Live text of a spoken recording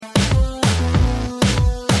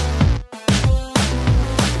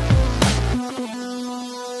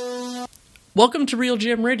Welcome to Real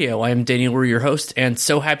GM Radio. I am Daniel Rue, your host, and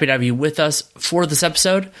so happy to have you with us for this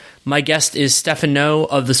episode. My guest is Stefan Noh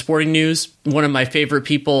of The Sporting News, one of my favorite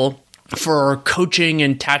people for coaching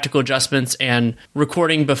and tactical adjustments, and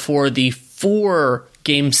recording before the 4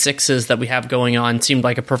 Game 6s that we have going on seemed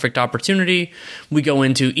like a perfect opportunity. We go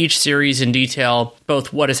into each series in detail,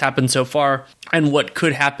 both what has happened so far and what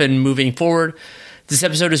could happen moving forward. This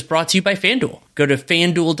episode is brought to you by FanDuel. Go to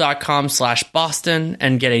fanduel.com/Boston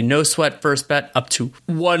and get a no-sweat first bet up to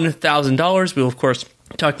 $1,000. We will, of course,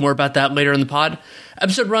 talk more about that later in the pod.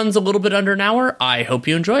 Episode runs a little bit under an hour. I hope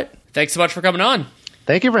you enjoy it. Thanks so much for coming on.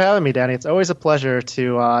 Thank you for having me, Danny. It's always a pleasure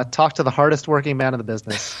to talk to the hardest working man in the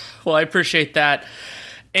business. Well, I appreciate that.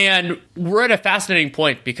 And we're at a fascinating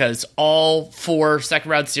point because all 4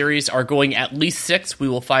 second-round series are going at least 6. We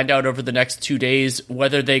will find out over the next 2 days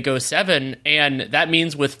whether they go 7. And that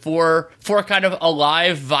means with four kind of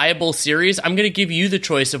alive, viable series, I'm going to give you the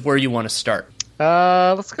choice of where you want to start.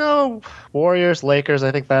 Let's go Warriors, Lakers.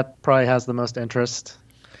 I think that probably has the most interest.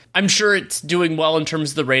 I'm sure it's doing well in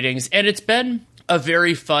terms of the ratings. And it's been a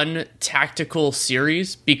very fun tactical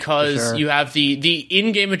series because you have the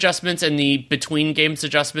in-game adjustments and the between-games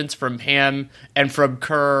adjustments from Ham and from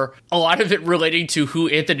Kerr. A lot of it relating to who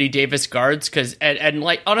Anthony Davis guards and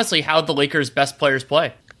like honestly how the Lakers' best players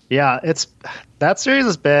play. Yeah, that series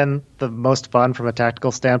has been the most fun from a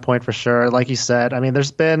tactical standpoint for sure. Like you said, I mean,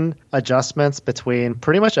 there's been adjustments between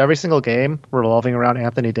pretty much every single game revolving around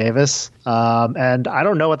Anthony Davis. And I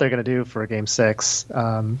don't know what they're going to do for Game 6,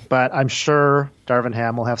 but I'm sure Darvin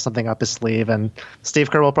Ham will have something up his sleeve, and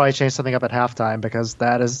Steve Kerr will probably change something up at halftime because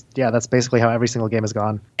that's basically how every single game has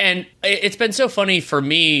gone. And it's been so funny for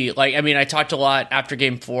me. Like, I mean, I talked a lot after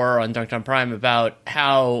Game 4 on Dunked on Prime about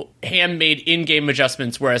how Ham made in-game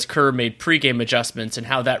adjustments, whereas Kerr made pre-game adjustments, and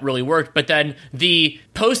how that really worked. But then the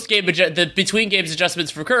post-game, the between-games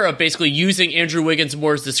adjustments for Kerr of basically using Andrew Wiggins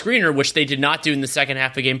more as the screener, which they did not do in the second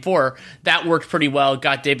half of Game 4, that worked pretty well,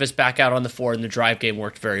 got Davis back out on the floor, and the drive game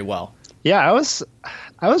worked very well. Yeah, I was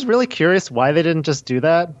really curious why they didn't just do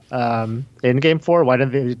that in Game 4. Why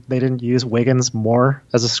didn't they didn't use Wiggins more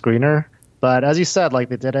as a screener? But as you said, like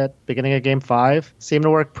they did it beginning of Game 5, seemed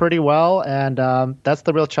to work pretty well. And that's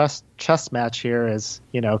the real chess match here is,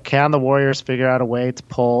 can the Warriors figure out a way to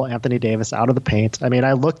pull Anthony Davis out of the paint? I mean,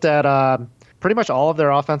 I looked at pretty much all of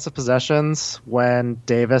their offensive possessions when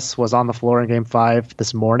Davis was on the floor in Game 5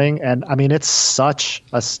 this morning. And I mean, it's such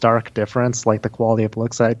a stark difference, like the quality of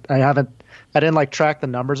looks. I didn't like track the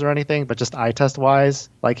numbers or anything, but just eye test wise,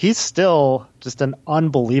 like he's still just an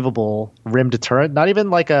unbelievable rim deterrent. Not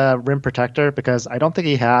even like a rim protector, because I don't think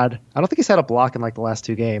he's had a block in like the last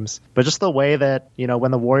 2 games. But just the way that,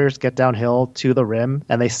 when the Warriors get downhill to the rim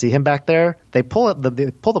and they see him back there, they pull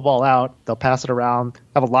the ball out, they'll pass it around,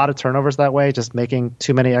 have a lot of turnovers that way, just making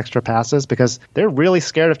too many extra passes because they're really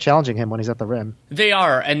scared of challenging him when he's at the rim. They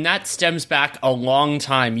are, and that stems back a long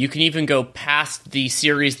time. You can even go past the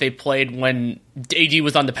series they played when AD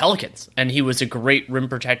was on the Pelicans, and he was a great rim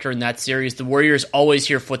protector in that series. The Warriors always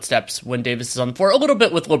hear footsteps when Davis is on the floor, a little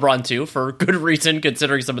bit with LeBron too, for good reason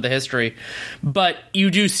considering some of the history. But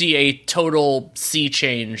you do see a total sea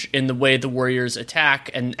change in the way the Warriors attack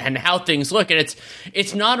and how things look. And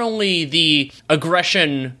it's not only the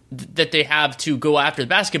aggression that they have to go after the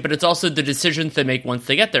basket, but it's also the decisions they make once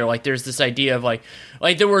they get there. Like there's this idea of like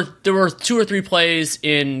there were 2 or 3 plays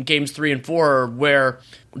in games 3 and 4 where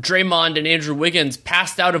Draymond and Andrew Wiggins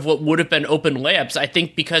passed out of what would have been open layups, I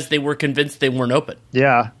think because they were convinced they weren't open.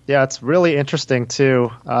 Yeah, it's really interesting too.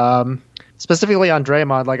 Specifically on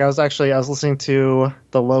Draymond, like I was listening to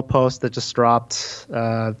the low post that just dropped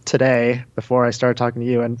today before I started talking to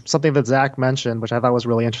you, and something that Zach mentioned, which I thought was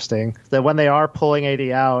really interesting, that when they are pulling AD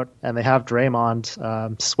out and they have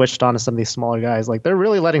Draymond switched on to some of these smaller guys, like they're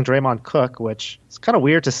really letting Draymond cook, which is kind of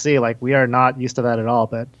weird to see. Like we are not used to that at all,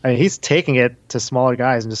 but I mean, he's taking it to smaller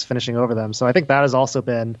guys and just finishing over them. So I think that has also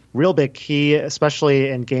been real big key, especially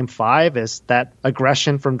in Game 5, is that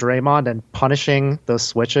aggression from Draymond and punishing those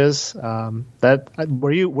switches.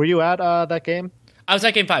 Were you at that game? I was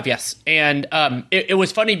at Game 5, yes. And it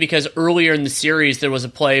was funny because earlier in the series, there was a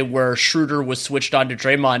play where Schroeder was switched on to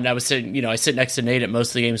Draymond, and I was sitting, I sit next to Nate at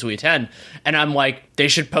most of the games we attend, and I'm like, they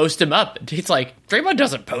should post him up. And he's like, Draymond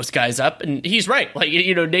doesn't post guys up, and he's right. Like,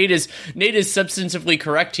 Nate is substantively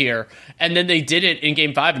correct here. And then they did it in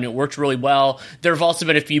Game 5, and it worked really well. There have also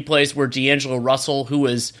been a few plays where D'Angelo Russell, who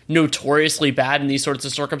is notoriously bad in these sorts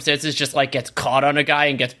of circumstances, just like gets caught on a guy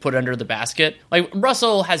and gets put under the basket. Like,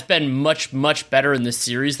 Russell has been much, much better in this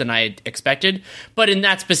series than I had expected, but in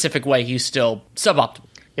that specific way, he's still suboptimal.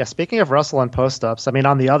 Yeah, speaking of Russell and post-ups, I mean,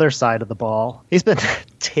 on the other side of the ball, he's been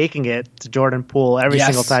taking it to Jordan Poole every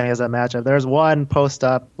single time he has that matchup. There's one post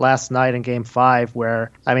up last night in game 5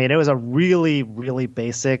 where, I mean, it was a really, really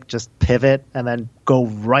basic just pivot and then go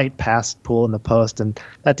right past Poole in the post. And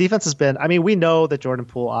that defense has been, I mean, we know that Jordan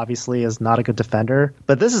Poole obviously is not a good defender,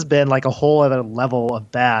 but this has been like a whole other level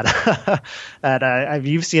of bad. And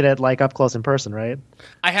you've seen it like up close in person, right?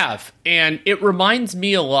 I have. And it reminds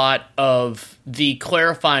me a lot of the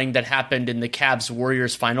clarifying that happened in the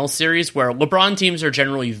Cavs-Warriors final series, where LeBron teams are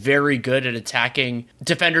generally very good at attacking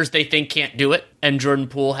defenders they think can't do it, and Jordan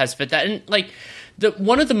Poole has fit that. And like,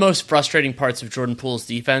 one of the most frustrating parts of Jordan Poole's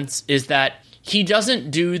defense is that he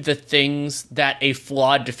doesn't do the things that a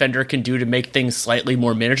flawed defender can do to make things slightly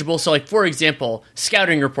more manageable. So, like, for example,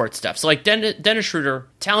 scouting report stuff. So, like, Dennis Schroeder,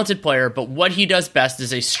 talented player, but what he does best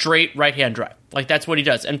is a straight right-hand drive. Like, that's what he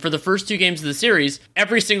does. And for the first 2 games of the series,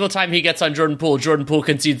 every single time he gets on Jordan Poole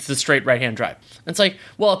concedes the straight right-hand drive. And it's like,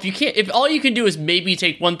 well, if all you can do is maybe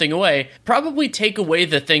take one thing away, probably take away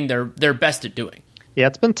the thing they're best at doing. Yeah,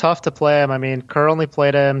 it's been tough to play him. I mean, Kerr only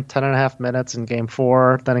played him 10.5 minutes in game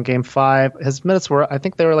 4. Then in game 5, his minutes were, I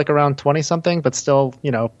think they were like around 20 something, but still,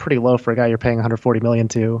 pretty low for a guy you're paying $140 million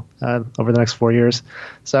to over the next 4 years.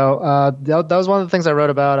 So that was one of the things I wrote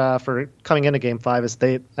about for coming into game 5 is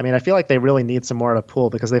I feel like they really need some more out of Poole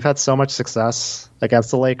because they've had so much success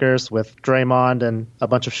against the Lakers with Draymond and a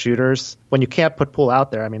bunch of shooters. When you can't put Poole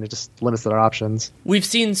out there, I mean, it just limits their options. We've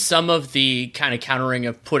seen some of the kind of countering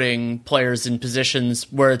of putting players in positions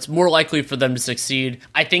where it's more likely for them to succeed.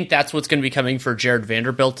 I think that's what's going to be coming for Jared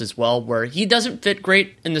Vanderbilt as well, where he doesn't fit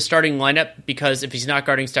great in the starting lineup because if he's not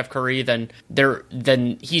guarding Steph Curry, then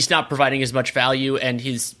he's not providing as much value, and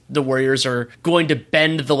the Warriors are going to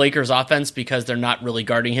bend the Lakers offense because they're not really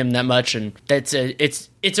guarding him that much. And it's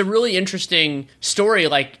a really interesting story.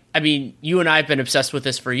 Like, I mean, you and I have been obsessed with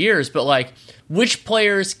this for years, but like, which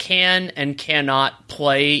players can and cannot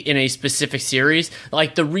play in a specific series?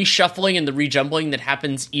 Like, the reshuffling and the rejumbling that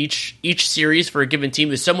happens each series for a given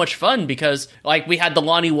team is so much fun because, like, we had the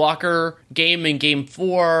Lonnie Walker game in game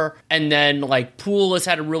 4, and then, like, Poole has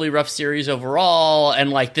had a really rough series overall,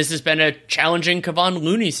 and, like, this has been a challenging Kevon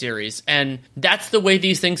Looney series, and that's the way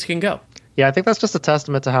these things can go. Yeah, I think that's just a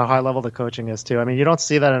testament to how high level the coaching is, too. I mean, you don't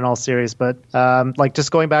see that in all series, but like just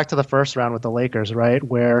going back to the first round with the Lakers, right,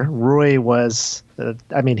 where Rui was,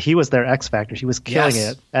 he was their X factor. He was killing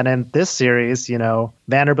it. And in this series,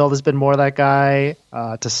 Vanderbilt has been more that guy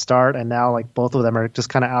to start, and now like both of them are just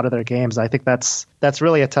kind of out of their games. I think that's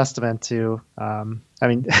really a testament to. I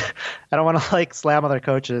don't want to like slam other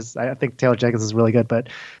coaches. I think Taylor Jenkins is really good, but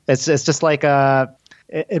it's just like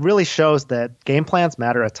it really shows that game plans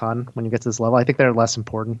matter a ton when you get to this level. I think they're less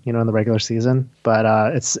important, in the regular season, but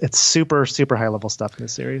it's super, super high level stuff in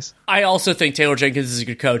this series. I also think Taylor Jenkins is a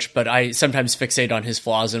good coach, but I sometimes fixate on his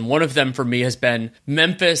flaws. And one of them for me has been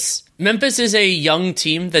Memphis. Memphis is a young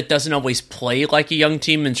team that doesn't always play like a young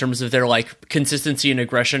team in terms of their like consistency and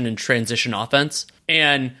aggression and transition offense.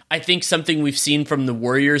 And I think something we've seen from the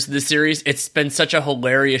Warriors this series, it's been such a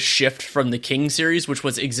hilarious shift from the Kings series, which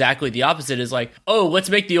was exactly the opposite, is like, oh, let's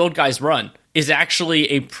make the old guys run, is actually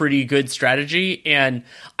a pretty good strategy. And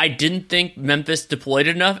I didn't think Memphis deployed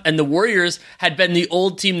enough. And the Warriors had been the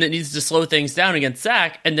old team that needs to slow things down against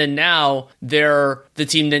Zach. And then now they're the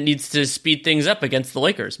team that needs to speed things up against the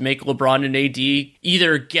Lakers, make LeBron and AD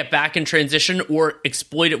either get back in transition or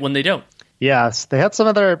exploit it when they don't. Yes, they had some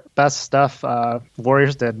of their best stuff.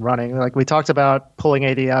 Warriors did running. Like we talked about pulling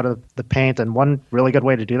AD out of the paint, and one really good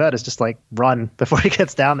way to do that is just like run before he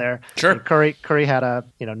gets down there. Sure. And Curry had a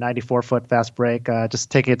 94-foot fast break, just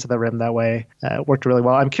taking it to the rim that way. It worked really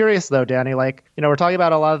well. I'm curious though, Danny. Like we're talking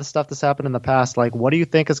about a lot of the stuff that's happened in the past. Like, what do you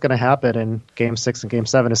think is going to happen in Game 6 and Game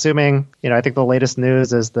 7? Assuming I think the latest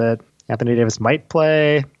news is that Anthony Davis might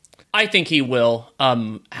play. I think he will.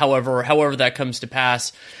 However that comes to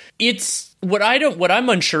pass. It's what I'm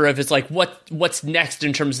unsure of is like what's next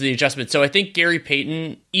in terms of the adjustment. So I think Gary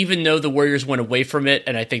Payton, even though the Warriors went away from it,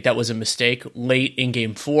 and I think that was a mistake late in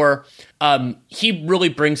Game 4, he really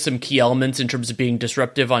brings some key elements in terms of being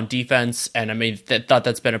disruptive on defense. And I mean, thought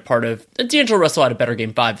that's been a part of. D'Angelo Russell had a better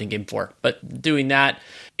Game 5 than Game 4, but doing that.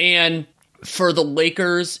 And for the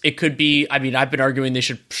Lakers, it could be, I've been arguing they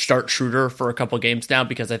should start Schroeder for a couple games now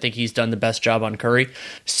because I think he's done the best job on Curry.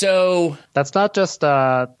 So that's not just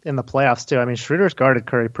in the playoffs too. I mean, Schroeder's guarded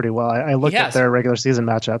Curry pretty well. I looked at their regular season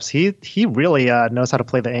matchups. He really knows how to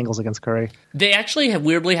play the angles against Curry. They actually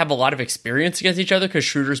weirdly have a lot of experience against each other because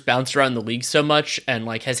Schroeder's bounced around the league so much and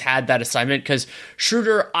like has had that assignment. Because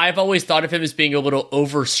Schroeder, I've always thought of him as being a little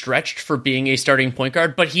overstretched for being a starting point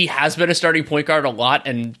guard, but he has been a starting point guard a lot,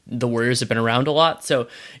 and the Warriors have been around a lot. So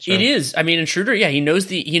it is. I mean, in Schroeder, yeah, he knows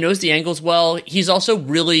the angles well. He's also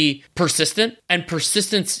really persistent, and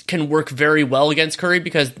persistence can work very well against Curry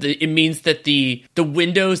because it means that the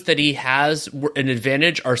windows that he has an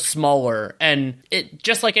advantage are smaller, and it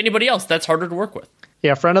just like anybody else, that's harder to work with.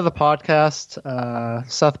 Yeah, a friend of the podcast,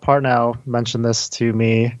 Seth Partnow, mentioned this to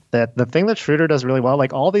me, that the thing that Schroeder does really well,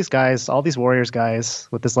 like all these guys, all these Warriors guys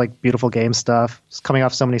with this like beautiful game stuff coming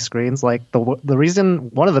off so many screens, like the reason,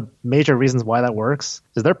 one of the major reasons why that works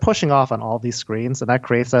is they're pushing off on all these screens, and that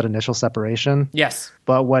creates that initial separation. Yes.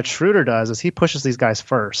 But what Schroeder does is he pushes these guys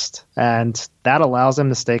first, and that allows him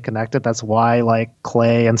to stay connected. That's why like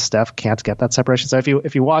Clay and Steph can't get that separation. So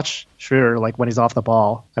if you watch Schroeder, like when he's off the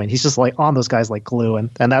ball, I mean, he's just like on those guys like glue, and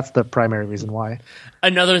that's the primary reason why.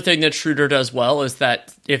 Another thing that Schroeder does well is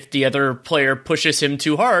that if the other player pushes him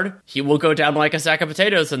too hard, he will go down like a sack of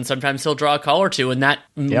potatoes, and sometimes he'll draw a call or two, and that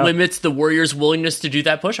limits the Warriors' willingness to do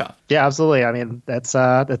that push-off. Yeah, absolutely. I mean, that's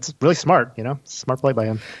really smart, smart play by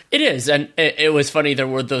him. It is, and it was funny. There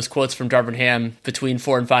were those quotes from Darvin Ham between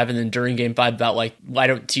 4 and 5 and then during Game 5 about, like,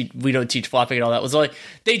 we don't teach flopping and all that. It was like,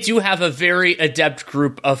 they do have a very adept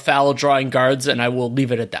group of foul-drawing guards, and I will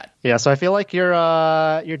leave it at that. Yeah, so I feel like you're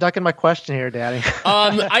ducking my question here, Danny.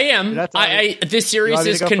 I am. This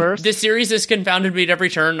series has confounded me at every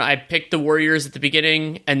turn. I picked the Warriors at the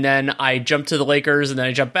beginning, and then I jumped to the Lakers, and then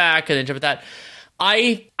I jumped back, and then jumped at that.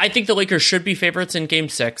 I think the Lakers should be favorites in Game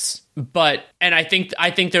 6, and I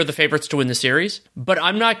think they're the favorites to win the series. But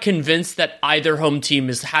I'm not convinced that either home team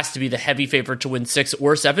has to be the heavy favorite to win 6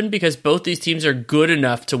 or 7, because both these teams are good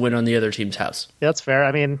enough to win on the other team's house. Yeah, that's fair.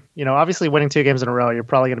 I mean, obviously winning 2 games in a row, you're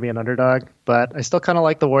probably going to be an underdog. But I still kind of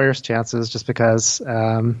like the Warriors' chances just because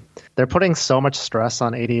they're putting so much stress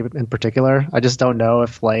on AD in particular. I just don't know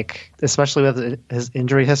if, like, especially with his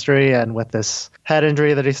injury history and with this head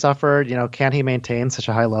injury that he suffered, can he maintain such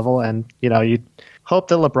a high level? And, you hope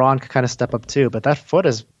that LeBron could kind of step up too, but that foot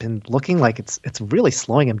has been looking like it's really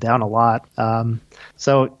slowing him down a lot.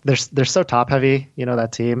 So they're so top heavy,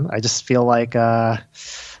 that team. I just feel like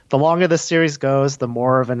the longer this series goes, the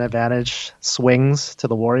more of an advantage swings to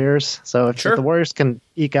the Warriors. So if the Warriors can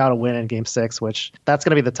eke out a win in Game 6, which that's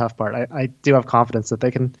going to be the tough part, I do have confidence that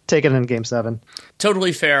they can take it in Game 7.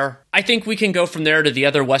 Totally fair. I think we can go from there to the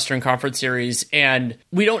other Western Conference series, and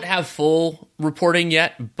we don't have full reporting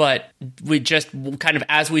yet, but we just kind of,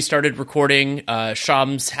 as we started recording,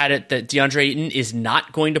 Shams had it that DeAndre Ayton is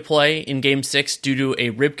not going to play in Game 6 due to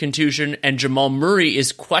a rib contusion, and Jamal Murray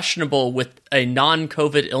is questionable with a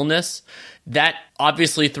non-COVID illness. That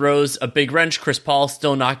obviously throws a big wrench. Chris Paul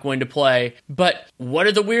still not going to play. But one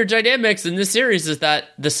of the weird dynamics in this series is that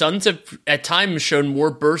the Suns have at times shown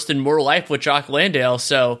more burst and more life with Jock Landale.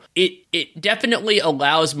 So it definitely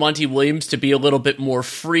allows Monty Williams to be a little bit more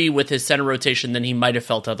free with his center rotation than he might have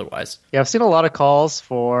felt otherwise. Yeah, I've seen a lot of calls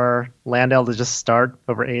for Landale to just start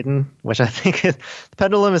over Ayton, which I think the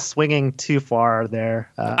pendulum is swinging too far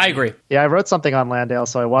there. I agree. Yeah, I wrote something on Landale,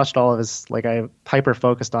 so I watched all of his, I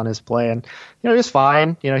hyper-focused on his play, and, he was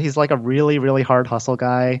fine. He's like a really, really hard hustle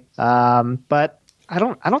guy. But I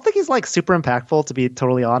don't think he's like super impactful, to be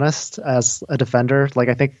totally honest, as a defender. Like,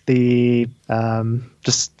 I think the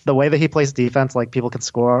just the way that he plays defense, like, people can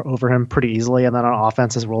score over him pretty easily, and then on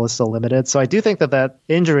offense his role is still limited. So I do think that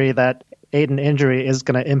Ayton injury is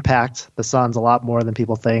going to impact the Suns a lot more than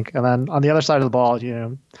people think. And then on the other side of the ball,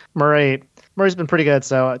 Murray's been pretty good,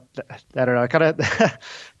 so I don't know. It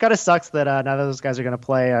kind of sucks that none of those guys are going to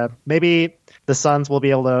play. Maybe the Suns will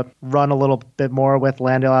be able to run a little bit more with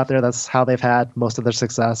Landale out there. That's how they've had most of their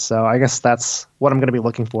success. So I guess that's what I'm going to be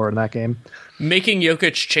looking for in that game. Making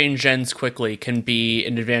Jokic change ends quickly can be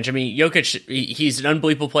an advantage. I mean, Jokic, he's an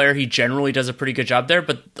unbelievable player. He generally does a pretty good job there,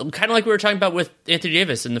 but kind of like we were talking about with Anthony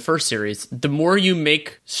Davis in the first series, the more you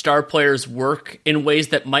make star players work in ways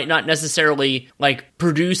that might not necessarily like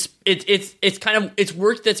produce, it's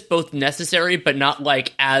work that's both necessary, but not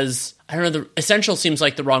like as, I don't know, the essential seems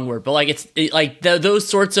like the wrong word, but like those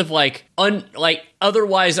sorts of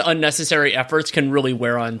otherwise unnecessary efforts can really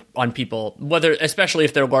wear on people, especially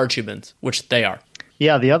if they're large humans, which they are.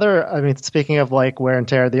 Yeah, speaking of like wear and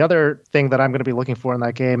tear, the other thing that I'm going to be looking for in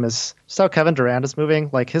that game is just how Kevin Durant is moving.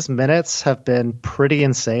 Like, his minutes have been pretty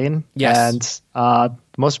insane. Yes. And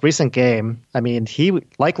most recent game, he,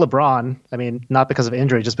 like LeBron, not because of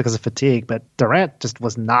injury, just because of fatigue, but Durant just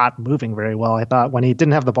was not moving very well. I thought when he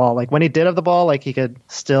didn't have the ball, like when he did have the ball, like he could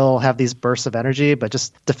still have these bursts of energy, but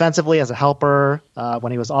just defensively as a helper,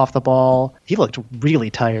 when he was off the ball, he looked really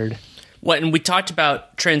tired. When we talked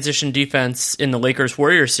about transition defense in the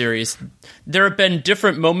Lakers-Warriors series, there have been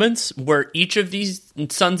different moments where each of these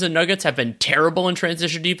Suns and Nuggets have been terrible in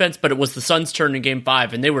transition defense, but it was the Suns' turn in Game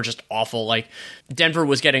 5, and they were just awful. Like, Denver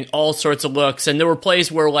was getting all sorts of looks, and there were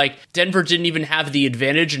plays where, like, Denver didn't even have the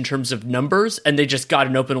advantage in terms of numbers, and they just got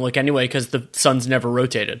an open look anyway because the Suns never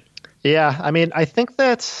rotated. Yeah, I mean, I think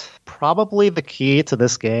that probably the key to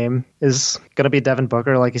this game is going to be Devin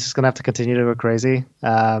Booker. Like, he's just going to have to continue to go crazy.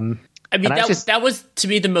 I mean, that was, to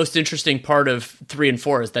me, the most interesting part of 3 and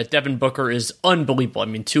 4 is that Devin Booker is unbelievable. I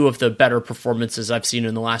mean, 2 of the better performances I've seen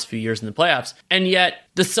in the last few years in the playoffs. And yet,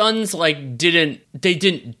 the Suns, like, didn't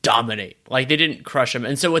dominate. Like, they didn't crush him.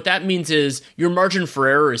 And so what that means is your margin for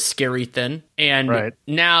error is scary thin. And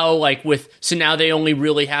now, like, now they only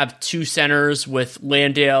really have 2 centers with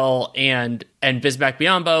Landale and Bismack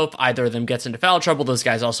Biyombo. If either of them gets into foul trouble, those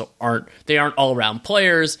guys also aren't all-around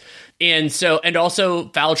players. And also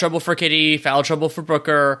foul trouble for KD, foul trouble for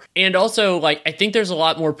Booker. And also, like, I think there's a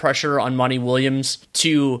lot more pressure on Monty Williams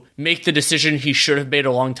to make the decision he should have made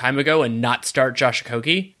a long time ago and not start Josh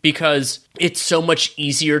Okogie, because it's so much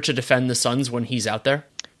easier to defend the Suns when he's out there.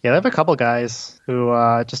 Yeah, they have a couple guys who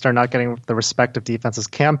just are not getting the respective defenses.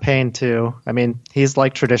 Cam Payne, too. I mean, he's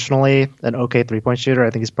like traditionally an okay three-point shooter. I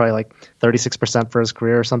think he's probably like 36% for his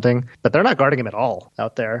career or something. But they're not guarding him at all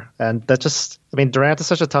out there. And that just, I mean, Durant is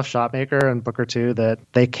such a tough shot maker, and Booker too, that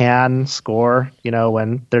they can score, you know,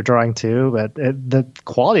 when they're drawing two. But the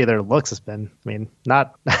quality of their looks has been, I mean,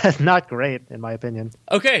 not great, in my opinion.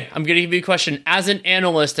 Okay, I'm going to give you a question. As an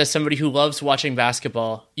analyst, as somebody who loves watching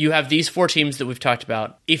basketball, you have these 4 teams that we've talked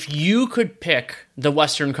about. If you could pick the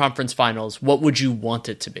Western Conference Finals, what would you want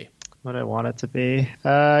it to be? What I want it to be?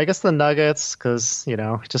 I guess the Nuggets, because, you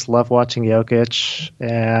know, I just love watching Jokic.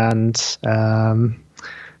 And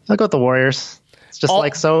I'll go with the Warriors. It's just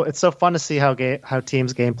it's so fun to see how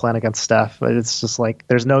teams game plan against Steph. But it's just like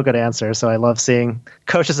there's no good answer. So I love seeing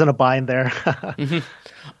coaches in a bind there. Mm-hmm.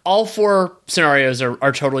 All 4 scenarios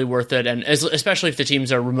are totally worth it. And especially if the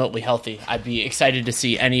teams are remotely healthy, I'd be excited to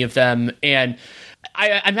see any of them. And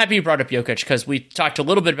I'm happy you brought up Jokic, because we talked a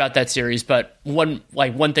little bit about that series, but one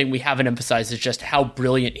thing we haven't emphasized is just how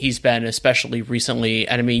brilliant he's been, especially recently.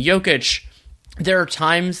 And I mean, Jokic, there are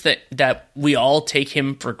times that we all take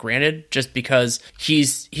him for granted just because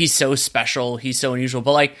he's so special, he's so unusual.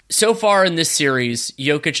 But like, so far in this series,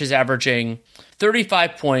 Jokic is averaging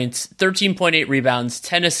 35 points, 13.8 rebounds,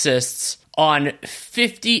 10 assists on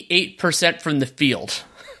 58% from the field.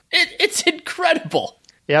 It's incredible.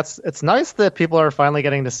 Yeah, it's nice that people are finally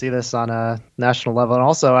getting to see this on a national level. And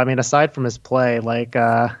also, I mean, aside from his play, like,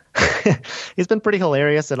 he's been pretty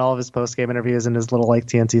hilarious in all of his post-game interviews and his little, like,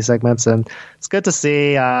 TNT segments. And it's good to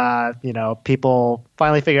see, you know, people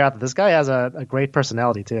finally figure out that this guy has a great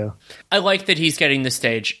personality, too. I like that he's getting the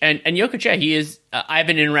stage. And Jokic, yeah, he is... I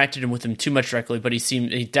haven't interacted with him too much directly, but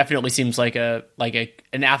he definitely seems like an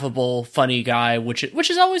affable, funny guy, which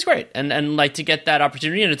is always great. And like, to get that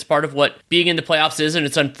opportunity, and it's part of what being in the playoffs is, and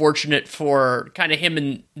it's unfortunate for kind of him,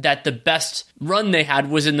 and that the best run they had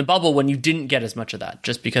was in the bubble when you didn't get as much of that,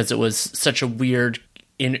 just because it was such a weird,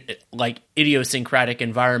 idiosyncratic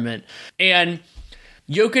environment. And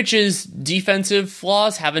Jokic's defensive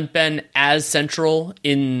flaws haven't been as central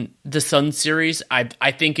in the Suns series.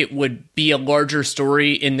 I think it would be a larger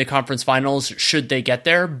story in the conference finals should they get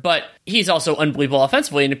there, but he's also unbelievable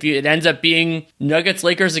offensively. And if it ends up being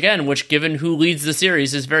Nuggets-Lakers again, which given who leads the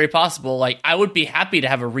series is very possible, like, I would be happy to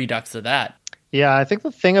have a redux of that. Yeah, I think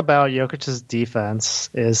the thing about Jokic's defense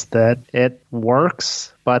is that it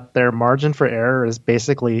works, but their margin for error is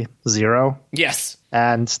basically 0. Yes.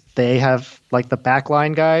 And they have, like, the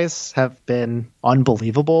backline guys have been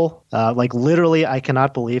unbelievable. Like, literally, I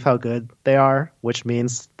cannot believe how good they are, which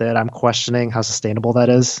means that I'm questioning how sustainable that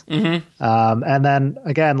is. Mm-hmm. And then,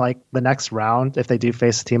 again, like, the next round, if they do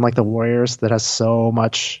face a team like the Warriors that has so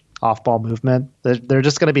much off-ball movement, they're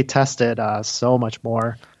just going to be tested so much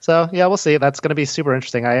more. So, yeah, we'll see. That's going to be super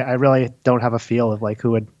interesting. I really don't have a feel of, like,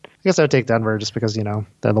 who would... I guess I would take Denver just because, you know,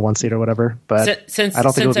 they're the 1 seed or whatever. But I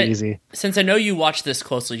don't think it would be easy. Since I know you watch this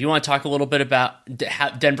closely, do you want to talk a little bit about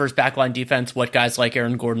Denver's backline defense, what guys like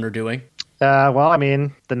Aaron Gordon are doing? Well, I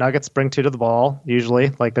mean, the Nuggets bring 2 to the ball,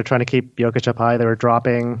 usually. Like, they're trying to keep Jokic up high. They were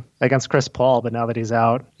dropping against Chris Paul, but now that he's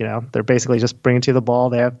out, you know, they're basically just bringing 2 to the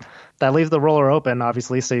ball. That leaves the roller open,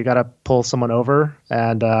 obviously, so you got to pull someone over.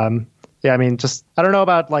 And, yeah, I mean, just, I don't know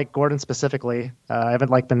about, like, Gordon specifically. I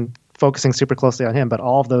haven't, like, been focusing super closely on him, but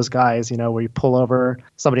all of those guys, you know, where you pull over,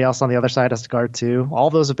 somebody else on the other side has to guard too, all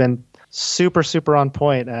of those have been super, super on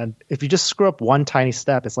point. And if you just screw up one tiny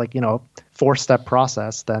step, it's like, you know, 4-step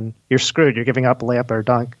process, then you're screwed. You're giving up a layup or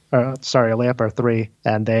 3,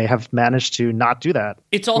 and they have managed to not do that.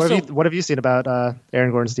 It's also what have you seen about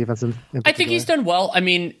Aaron Gordon's defense in particular? I think he's done well. I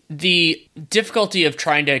mean, the difficulty of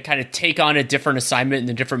trying to kind of take on a different assignment in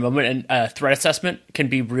a different moment and threat assessment can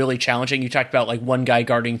be really challenging. You talked about like one guy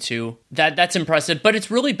guarding 2. That's impressive, but it's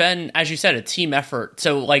really been, as you said, a team effort.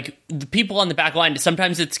 So like the people on the back line,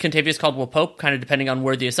 sometimes it's Kentavious Caldwell-Pope, kind of depending on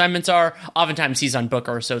where the assignments are. Oftentimes he's on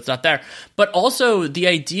Booker, so it's not there. But also the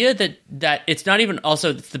idea that it's not even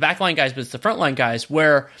also it's the backline guys, but it's the frontline guys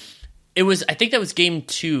where it was, I think that was game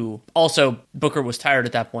 2. Also, Booker was tired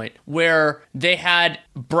at that point, where they had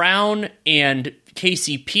Brown and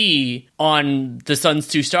KCP on the Suns'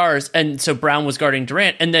 2 stars, and so Brown was guarding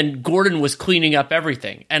Durant, and then Gordon was cleaning up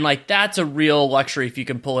everything. And like that's a real luxury if you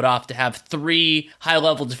can pull it off, to have 3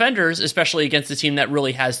 high-level defenders, especially against a team that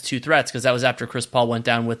really has 2 threats, because that was after Chris Paul went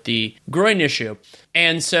down with the groin issue.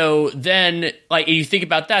 And so then, like, you think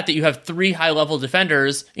about that you have 3 high-level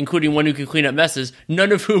defenders, including one who can clean up messes,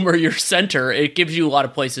 none of whom are your center. It gives you a lot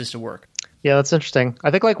of places to work. Yeah, that's interesting. I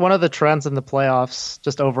think like one of the trends in the playoffs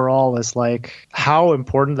just overall is like how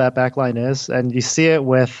important that backline is. And you see it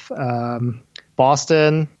with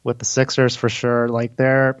Boston, with the Sixers for sure, like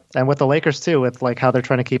and with the Lakers too, with like how they're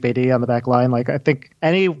trying to keep AD on the back line. Like I think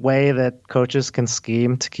any way that coaches can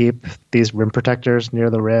scheme to keep these rim protectors near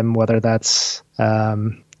the rim, whether that's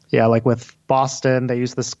like with Boston, they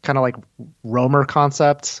use this kind of like roamer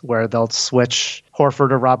concept where they'll switch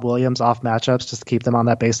Horford or Rob Williams off matchups just to keep them on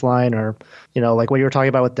that baseline, or, like what you were talking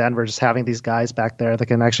about with Denver, just having these guys back there that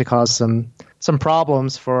can actually cause some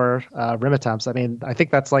problems for rim attempts. I mean, I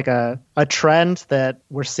think that's like a trend that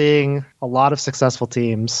we're seeing a lot of successful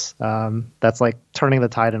teams. That's like turning the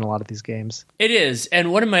tide in a lot of these games. It is.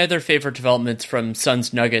 And one of my other favorite developments from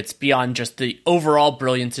Suns Nuggets, beyond just the overall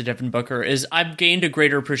brilliance of Devin Booker, is I've gained a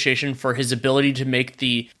greater appreciation for his ability to make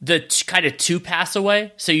the kind of 2 pass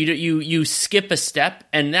away. So you skip a step,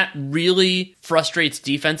 and that really frustrates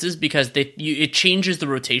defenses because it changes the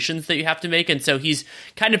rotations that you have to make. And so he's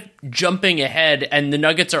kind of jumping ahead, and the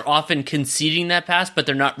Nuggets are often conceding that pass, but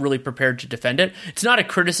they're not really prepared to defend it. It's not a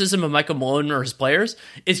criticism of Michael Malone or his players.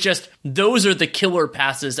 It's just those are the killer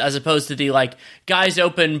passes as opposed to the like guys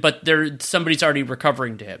open, but somebody's already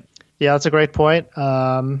recovering to him. Yeah, that's a great point.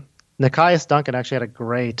 Nekias Duncan actually had a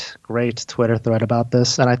great Twitter thread about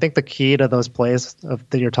this. And I think the key to those plays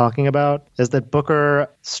that you're talking about is that Booker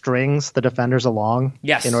strings the defenders along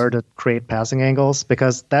in order to create passing angles,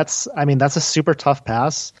 because that's a super tough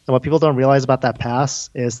pass. And what people don't realize about that pass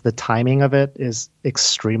is the timing of it is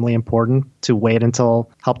extremely important, to wait until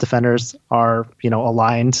help defenders are,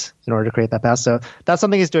 aligned in order to create that pass. So that's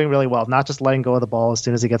something he's doing really well, not just letting go of the ball as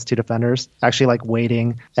soon as he gets 2 defenders, actually like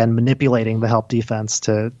waiting and manipulating the help defense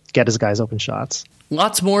to get his guys open shots.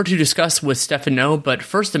 Lots more to discuss with Stefan No, but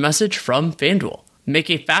first a message from FanDuel.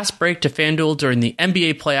 Make a fast break to FanDuel during the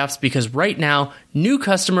NBA playoffs, because right now, new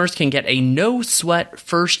customers can get a no-sweat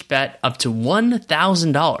first bet up to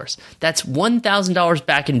 $1,000. That's $1,000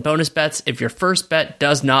 back in bonus bets if your first bet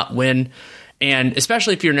does not win. And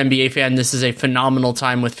especially if you're an NBA fan, this is a phenomenal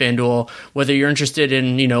time with FanDuel. Whether you're interested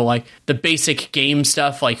in, like the basic game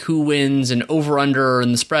stuff, like who wins and over-under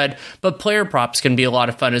and the spread, but player props can be a lot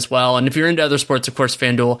of fun as well. And if you're into other sports, of course,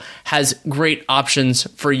 FanDuel has great options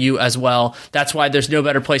for you as well. That's why there's no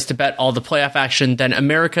better place to bet all the playoff action than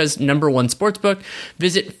America's #1 sportsbook.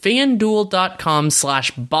 Visit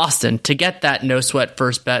FanDuel.com/Boston to get that no-sweat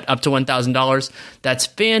first bet up to $1,000. That's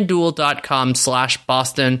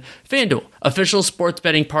FanDuel.com/Boston. FanDuel, official sports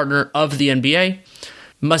betting partner of the NBA.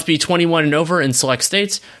 Must be 21 and over in select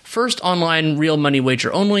states. First online real money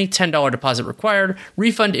wager only. $10 deposit required.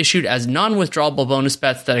 Refund issued as non-withdrawable bonus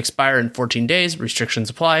bets that expire in 14 days. Restrictions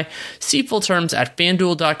apply. See full terms at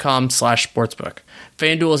FanDuel.com/sportsbook.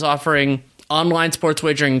 FanDuel is offering online sports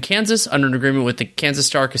wagering in Kansas under an agreement with the Kansas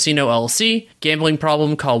Star Casino LLC. Gambling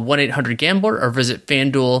problem? Call 1-800-GAMBLER or visit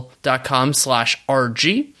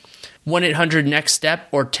FanDuel.com/RG. 1-800-NEXT-STEP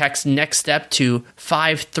or text NEXT STEP to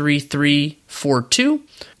 53342,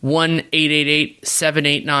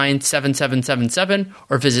 1-888-789-7777,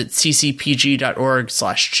 or visit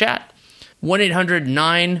ccpg.org/chat,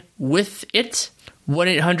 1-800-9-WITH-IT,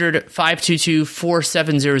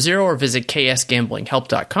 1-800-522-4700, or visit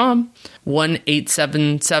ksgamblinghelp.com,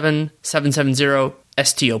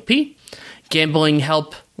 1-877-770-STOP,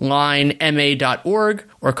 gamblinghelplinema.org,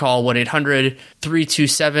 or call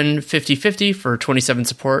 1-800-327-5050 for 27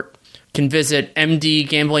 support. Can visit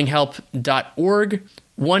mdgamblinghelp.org,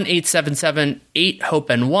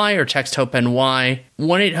 1-877-8-HOPE-NY or text HOPE-NY,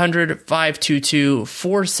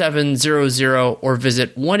 1-800-522-4700, or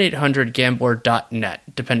visit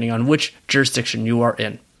 1-800-GAMBLER.net, depending on which jurisdiction you are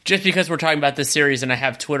in. Just because we're talking about this series and I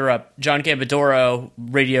have Twitter up, John Gambadoro,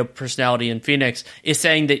 radio personality in Phoenix, is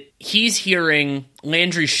saying that he's hearing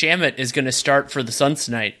Landry Shamet is going to start for the Suns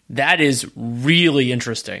tonight. That is really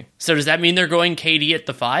interesting. So does that mean they're going KD at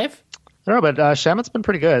the 5? I don't know, but Shamet's been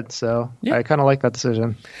pretty good, so yeah. I kind of like that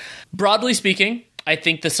decision. Broadly speaking, I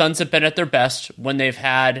think the Suns have been at their best when they've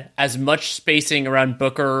had as much spacing around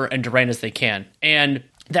Booker and Durant as they can. And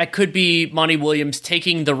that could be Monty Williams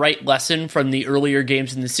taking the right lesson from the earlier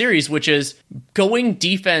games in the series, which is going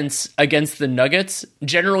defense against the Nuggets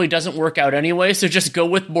generally doesn't work out anyway, so just go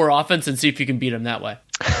with more offense and see if you can beat them that way.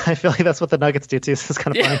 I feel like that's what the Nuggets do too, so it's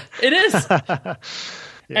kind of funny. It is.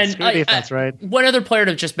 And defense, right? One other player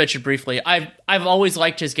to just mention briefly, I've always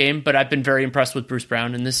liked his game, but I've been very impressed with Bruce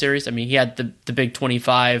Brown in this series. I mean, he had the big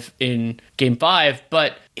 25 in Game 5,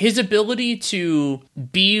 but his ability to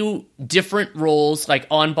be different roles, like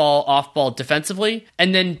on-ball, off-ball defensively,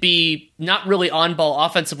 and then be not really on-ball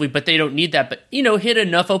offensively, but they don't need that, but, hit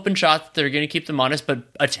enough open shots that are going to keep them honest, but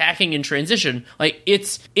attacking in transition. Like,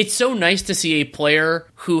 it's so nice to see a player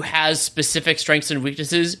who has specific strengths and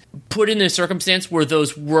weaknesses put in a circumstance where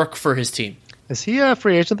those work for his team. Is he a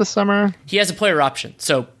free agent this summer? He has a player option,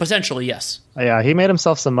 so potentially, yes. Yeah, he made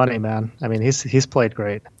himself some money, man. I mean, he's played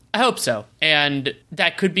great. I hope so. And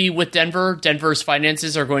that could be with Denver. Denver's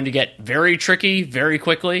finances are going to get very tricky very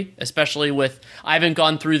quickly, especially with, I haven't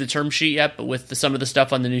gone through the term sheet yet, but with some of the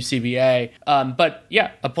stuff on the new CBA. But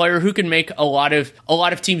yeah, a player who can make a lot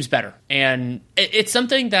of teams better. And it's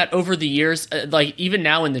something that over the years, like even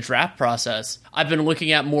now in the draft process, I've been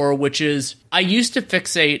looking at more, which is I used to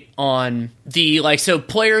fixate on so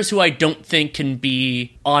players who I don't think can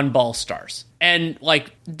be on-ball stars. And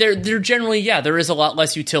they're generally, there is a lot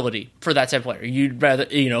less utility for that type of player. You'd rather,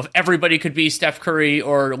 if everybody could be Steph Curry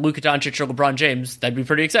or Luka Doncic or LeBron James, that'd be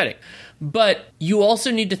pretty exciting. But you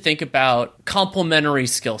also need to think about complementary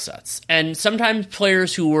skill sets. And sometimes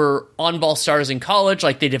players who were on-ball stars in college,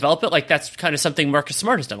 they develop it, that's kind of something Marcus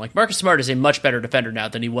Smart has done. Marcus Smart is a much better defender now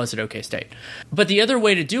than he was at OK State. But the other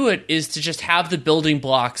way to do it is to just have the building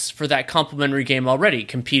blocks for that complementary game already,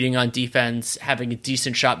 competing on defense, having a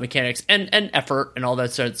decent shot mechanics, and effort, and all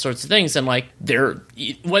that sorts of things. And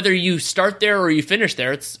whether you start there or you finish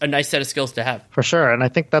there, it's a nice set of skills to have. For sure. And I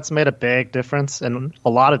think that's made a big difference in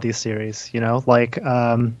a lot of these series. Just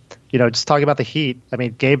talking about the Heat. I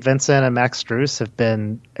mean, Gabe Vincent and Max Strus have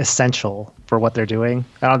been essential for what they're doing.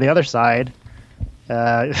 And on the other side,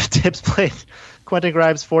 Tibbs played Quentin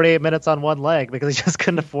Grimes 48 minutes on one leg because he just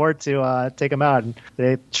couldn't afford to take him out. And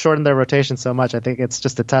they shortened their rotation so much. I think it's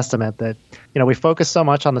just a testament that, we focus so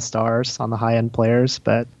much on the stars, on the high-end players.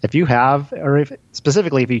 But if you have, or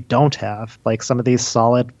specifically if you don't have, some of these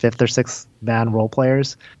solid 5th or 6th man role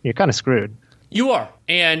players, you're kind of screwed. You are.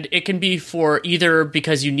 And it can be for either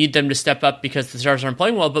because you need them to step up because the stars aren't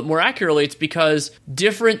playing well, but more accurately, it's because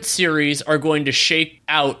different series are going to shake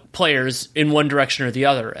out players in one direction or the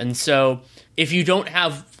other. And so if you don't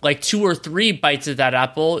have 2 or 3 bites of that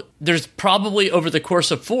apple, there's probably over the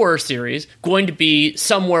course of 4 series going to be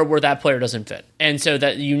somewhere where that player doesn't fit. And so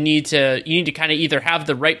that you need to kind of either have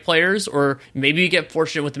the right players or maybe you get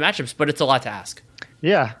fortunate with the matchups, but it's a lot to ask.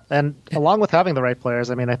 Yeah, and along with having the right players,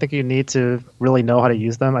 I mean, I think you need to really know how to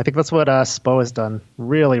use them. I think that's what Spo has done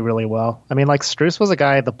really, really well. I mean, Strus was a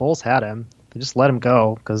guy, the Bulls had him. They just let him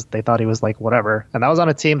go because they thought he was whatever. And that was on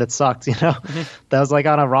a team that sucked, Mm-hmm. That was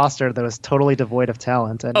on a roster that was totally devoid of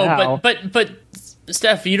talent. And but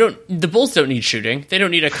Steph, the Bulls don't need shooting. They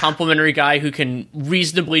don't need a complimentary guy who can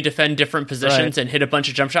reasonably defend different positions and hit a bunch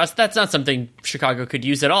of jump shots. That's not something Chicago could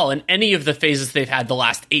use at all in any of the phases they've had the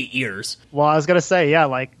last 8 years. Well, I was going to say,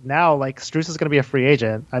 now, Strus is going to be a free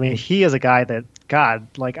agent. I mean, he is a guy that, God,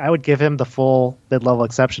 I would give him the full mid-level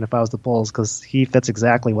exception if I was the Bulls because he fits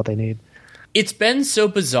exactly what they need. It's been so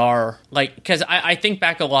bizarre, because I think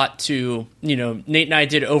back a lot to, Nate and I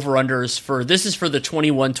did over-unders this is for the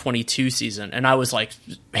 21-22 season, and I was,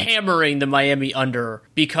 hammering the Miami under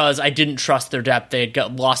because I didn't trust their depth. They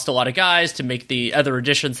had lost a lot of guys to make the other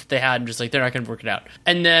additions that they had, and just, they're not going to work it out.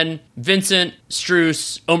 And then Vincent,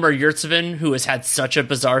 Strus, Omer Yurtseven, who has had such a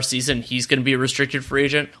bizarre season, he's going to be a restricted free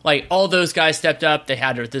agent. All those guys stepped up. They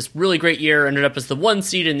had this really great year, ended up as the 1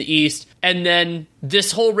 seed in the East, and then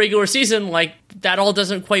this whole regular season, that all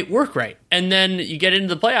doesn't quite work right. And then you get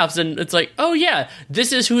into the playoffs and it's oh yeah,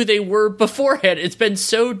 this is who they were beforehand. It's been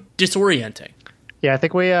so disorienting. Yeah, I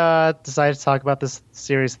think we decided to talk about this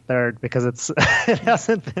series third because it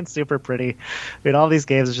hasn't been super pretty. I mean, all these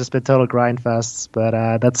games have just been total grind fests,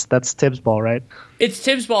 but that's Tibbs ball, right? It's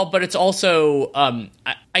Tibbs ball, but it's also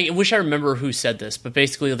I wish I remember who said this, but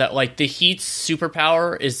basically that like the Heat's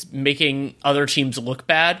superpower is making other teams look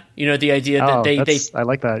bad. You know, the idea that they I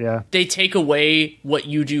like that, yeah. They take away what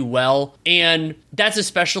you do well, and that's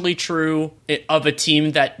especially true of a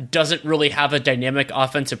team that doesn't really have a dynamic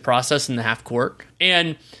offensive process in the half court.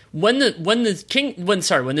 And when the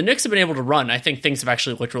Knicks have been able to run, I think things have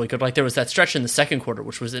actually looked really good. Like there was that stretch in the second quarter,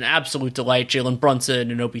 which was an absolute delight. Jalen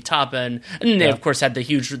Brunson and Obi Toppin, and then they of course had the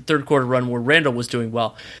huge third quarter run where Randall was doing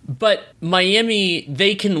well. But Miami,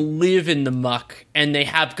 they can live in the muck, and they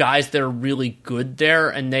have guys that are really good there,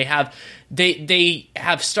 and they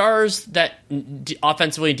have stars that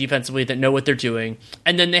offensively and defensively that know what they're doing,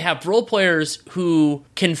 and then they have role players who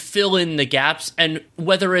can fill in the gaps, and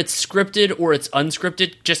whether it's scripted or it's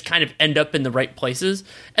unscripted, just kind of end up in the right places.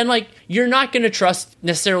 And like, you're not going to trust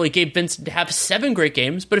necessarily Gabe Vincent to have 7 great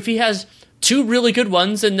games, but if he has 2 really good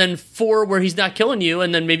ones and then 4 where he's not killing you,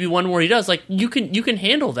 and then maybe 1 where he does, like you can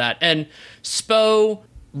handle that. And Spo,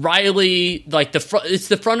 Riley, like it's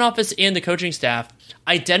the front office and the coaching staff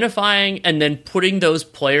identifying and then putting those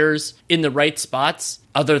players in the right spots,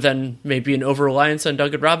 other than maybe an over-reliance on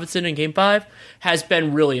Duncan Robinson in Game 5, has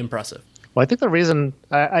been really impressive. Well, I think the reason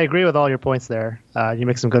I agree with all your points there. You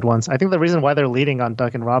make some good ones. I think the reason why they're leading on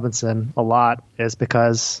Duncan Robinson a lot is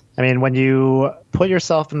because, I mean, when you put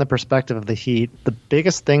yourself in the perspective of the Heat, the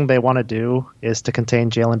biggest thing they want to do is to contain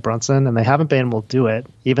Jalen Brunson, and they haven't been able to do it,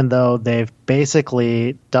 even though they've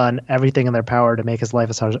basically done everything in their power to make his life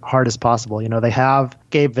as hard as possible. You know, they have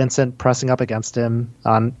Gabe Vincent pressing up against him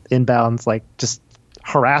on inbounds, like just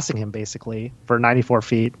harassing him basically for 94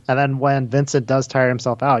 feet. And then when Vincent does tire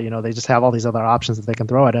himself out, you know, they just have all these other options that they can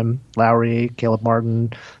throw at him. Lowry, Caleb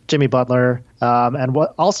Martin, Jimmy Butler. And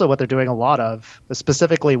what they're doing a lot of,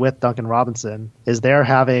 specifically with Duncan Robinson, is they're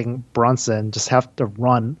having Brunson just have to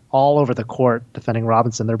run all over the court defending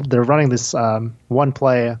Robinson. They're running this one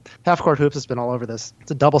play. Half court hoops has been all over this. It's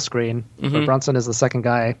a double screen. Where Brunson is the second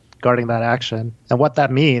guy guarding that action. And what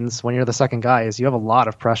that means when you're the second guy is you have a lot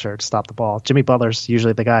of pressure to stop the ball. Jimmy Butler's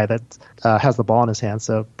usually the guy that has the ball in his hand.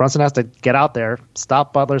 So Brunson has to get out there,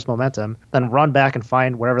 stop Butler's momentum, then run back and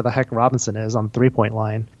find wherever the heck Robinson is on the 3-point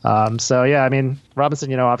line. So yeah, I mean,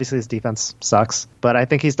 Robinson, you know, obviously his defense sucks, but I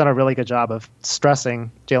think he's done a really good job of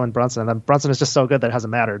stressing Jalen Brunson. And then Brunson is just so good that it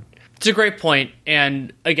hasn't mattered. It's a great point,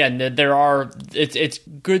 and again, it's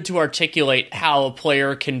good to articulate how a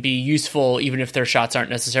player can be useful even if their shots aren't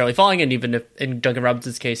necessarily falling, and even if in Duncan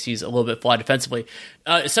Robinson's case he's a little bit flawed defensively.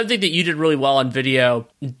 Something that you did really well on video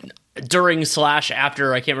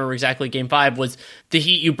during/after, I can't remember exactly, Game 5, was the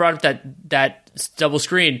Heat. You brought up that double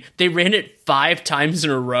screen. They ran it 5 times in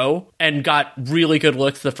a row and got really good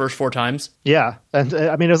looks the first 4 times. Yeah, and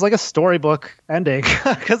I mean, it was like a storybook ending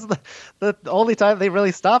because the only time they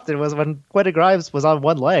really stopped it was when Quentin Grimes was on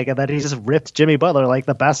one leg, and then he just ripped Jimmy Butler like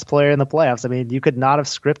the best player in the playoffs. I mean, you could not have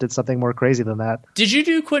scripted something more crazy than that. Did you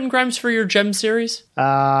do Quentin Grimes for your Gem series?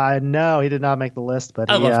 No, he did not make the list, but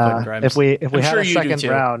I love Quentin Grimes. If we had a second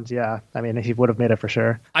round, yeah, I mean, he would have made it for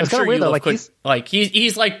sure. I'm sure you love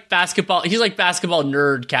he's like basketball. He's like basketball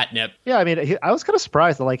nerd catnip. Yeah, I mean, I was kind of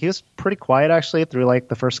surprised that he was pretty quiet actually through like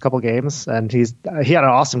the first couple games, and he had an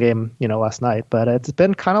awesome game, you know, last night. But it's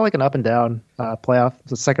been kind of like an up and down playoff.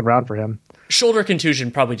 It's the second round for him. Shoulder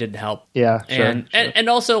contusion probably didn't help. Yeah, sure. And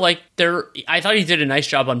also, like, I thought he did a nice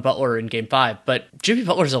job on Butler in Game 5, but Jimmy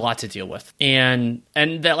Butler's a lot to deal with. And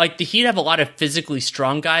that, like, the Heat have a lot of physically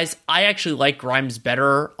strong guys. I actually like Grimes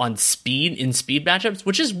better on speed matchups,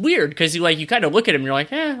 which is weird because you kind of look at him and you're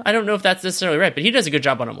like, I don't know if that's necessarily right, but he does a good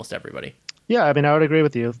job on almost everybody. Yeah, I mean, I would agree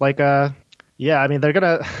with you. Like, yeah, I mean, they're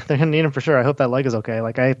gonna need him for sure. I hope that leg is okay.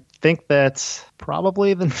 Like, I think that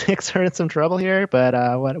probably the Knicks are in some trouble here, but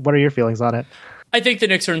what are your feelings on it? I think the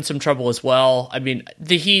Knicks are in some trouble as well. I mean,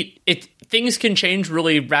 the Heat, things can change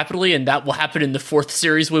really rapidly, and that will happen in the 4th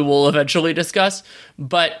series we will eventually discuss.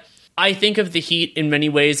 But I think of the Heat in many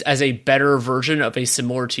ways as a better version of a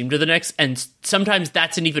similar team to the Knicks, and sometimes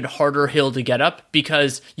that's an even harder hill to get up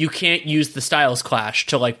because you can't use the styles clash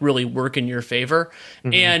to like really work in your favor.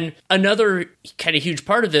 Mm-hmm. And another kind of huge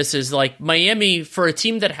part of this is like Miami, for a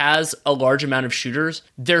team that has a large amount of shooters,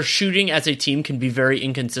 their shooting as a team can be very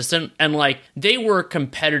inconsistent, and like they were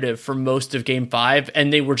competitive for most of Game 5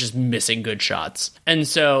 and they were just missing good shots. And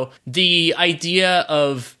so the idea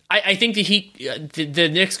of I think the Heat, the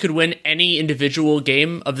Knicks could win any individual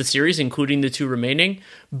game of the series, including the 2 remaining,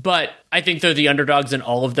 but I think they're the underdogs in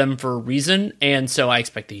all of them for a reason, and so I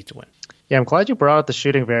expect the Heat to win. Yeah, I'm glad you brought up the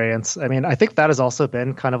shooting variance. I mean, I think that has also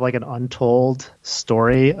been kind of like an untold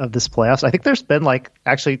story of this playoffs. I think there's been like,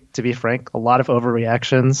 actually, to be frank, a lot of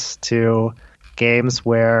overreactions to games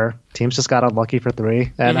where teams just got unlucky for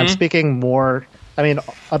three. And I'm speaking more, I mean,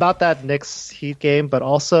 about that Knicks Heat game, but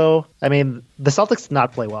also, I mean, the Celtics did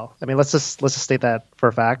not play well. I mean, let's just state that for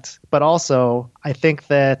a fact. But also, I think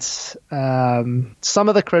that some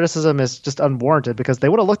of the criticism is just unwarranted because they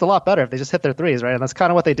would have looked a lot better if they just hit their threes, right? And that's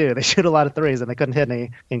kind of what they do. They shoot a lot of threes, and they couldn't hit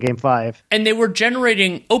any in Game 5. And they were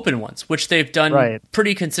generating open ones, which they've done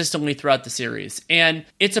pretty consistently throughout the series. And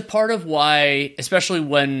it's a part of why, especially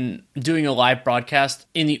when doing a live broadcast,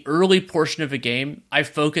 in the early portion of a game, I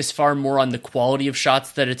focus far more on the quality of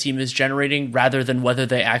shots that a team is generating rather than whether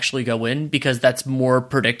they actually go in, because that's more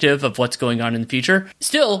predictive of what's going on in the future.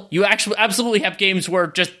 Still, you actually absolutely have games where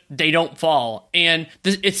just they don't fall. And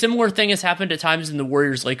a similar thing has happened at times in the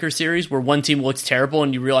Warriors-Lakers series where one team looks terrible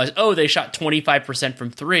and you realize, oh, they shot 25%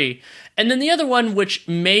 from three. And then the other one, which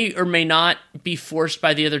may or may not be forced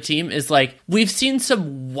by the other team, is like, we've seen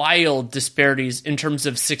some wild disparities in terms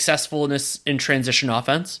of successfulness in transition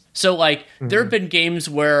offense. So, like, there have been games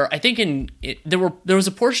where I think there was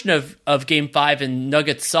a portion of Game 5 in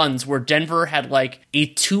Nuggets Suns where Denver had like a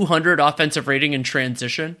 200 offensive rating in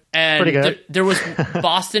transition. And there was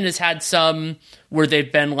Boston has had some where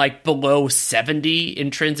they've been like below 70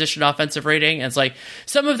 in transition offensive rating. And it's like,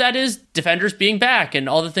 some of that is defenders being back and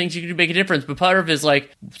all the things you can do make a difference. But part of it is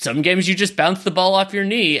like, some games you just bounce the ball off your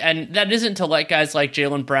knee. And that isn't to let guys like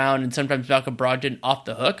Jaylen Brown and sometimes Malcolm Brogdon off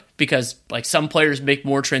the hook, because like some players make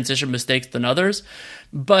more transition mistakes than others.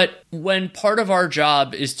 But when part of our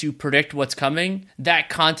job is to predict what's coming, that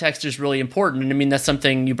context is really important. And I mean, that's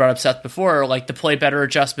something you brought up, Seth, before, like the play better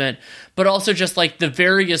adjustment, but also just like the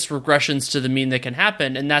various regressions to the mean that can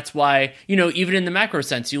happen. And that's why, you know, even in the macro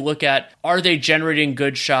sense, you look at, are they generating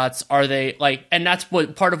good shots? Are they like, and that's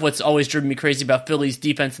what part of what's always driven me crazy about Philly's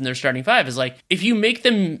defense in their starting five is like, if you make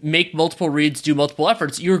them make multiple reads, do multiple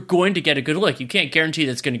efforts, you're going to get a good look. You can't guarantee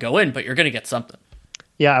that's going to go in, but you're going to get something.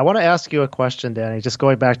 Yeah, I want to ask you a question, Danny, just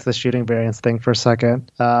going back to the shooting variance thing for a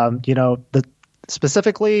second. You know,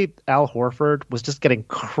 specifically Al Horford was just getting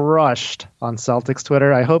crushed on Celtics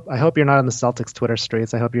Twitter. I hope you're not on the Celtics Twitter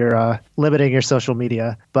streets. I hope you're limiting your social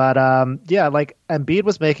media. But yeah, like Embiid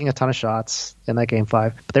was making a ton of shots in that Game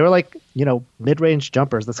 5, but they were like, you know, mid-range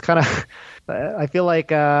jumpers. That's kind of I feel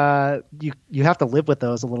like you have to live with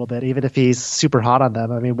those a little bit, even if he's super hot on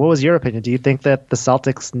them. I mean, what was your opinion? Do you think that the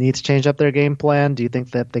Celtics need to change up their game plan? Do you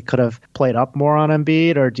think that they could have played up more on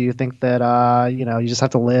Embiid, or do you think that you know, you just have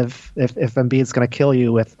to live if Embiid's going to kill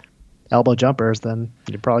you with elbow jumpers, then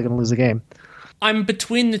you're probably going to lose the game? I'm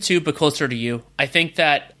between the two, but closer to you. I think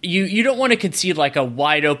that you don't want to concede like a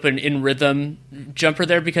wide open in rhythm jumper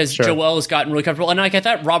there, because Joel has gotten really comfortable. And like I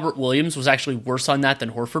thought Robert Williams was actually worse on that than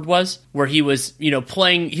Horford was, where he was, you know,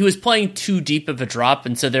 playing too deep of a drop.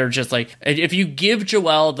 And so they're just like, if you give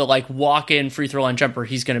Joel the like walk in free throw line jumper,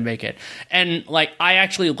 he's going to make it. And like, I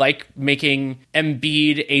actually like making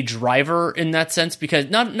Embiid a driver in that sense, because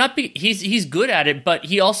he's good at it, but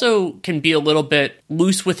he also can be a little bit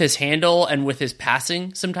loose with his handle and with his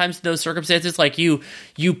passing sometimes in those circumstances. Like you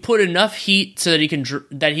put enough heat so that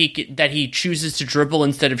he chooses to dribble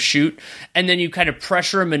instead of shoot, and then you kind of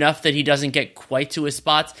pressure him enough that he doesn't get quite to his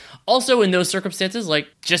spots. Also in those circumstances, like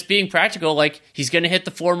just being practical, like he's going to hit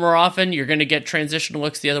the floor more often, you're going to get transition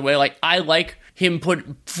looks the other way. Like I like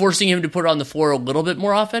forcing him to put it on the floor a little bit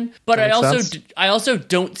more often, but I also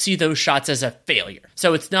don't see those shots as a failure.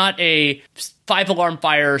 So it's not a 5-alarm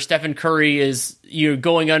fire. Stephen Curry is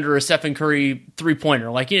going under a Stephen Curry 3-pointer.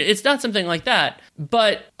 Like it's not something like that.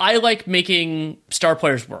 But I like making star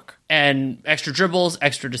players work and extra dribbles,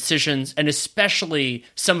 extra decisions, and especially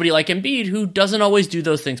somebody like Embiid who doesn't always do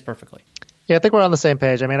those things perfectly. Yeah, I think we're on the same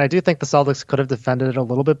page. I mean, I do think the Celtics could have defended it a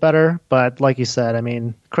little bit better, but like you said, I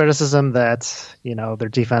mean, criticism that, you know, their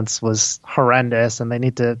defense was horrendous and they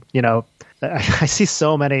need to, you know, I see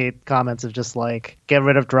so many comments of just like, get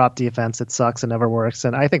rid of drop defense. It sucks. It never works.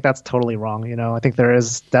 And I think that's totally wrong. You know, I think there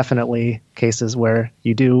is definitely cases where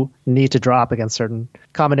you do need to drop against certain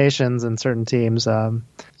combinations and certain teams.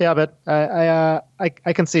 Yeah, but I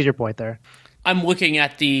concede your point there. I'm looking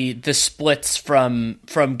at the splits from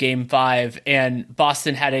Game 5, and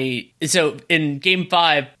Boston had so in Game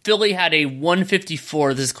 5, Philly had a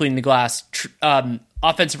 154. This is cleaning the glass.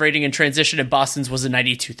 offensive rating in transition, and Boston's was a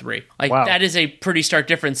 92.3. Like, wow. That is a pretty stark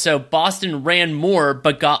difference. So Boston ran more,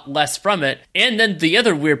 but got less from it. And then the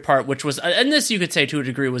other weird part, which was, and this you could say to a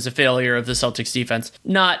degree was a failure of the Celtics defense.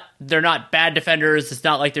 They're not bad defenders. It's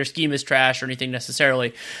not like their scheme is trash or anything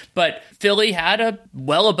necessarily. But Philly had a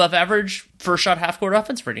well above average first shot half court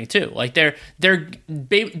offensive rating too. Like they're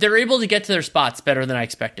able to get to their spots better than I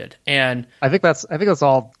expected. And I think that's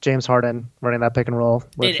all James Harden running that pick and roll.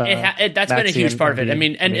 With, that's been a huge part of it. I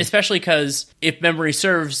mean, especially because if memory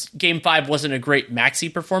serves, Game 5 wasn't a great Maxey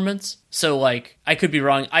performance. So, like, I could be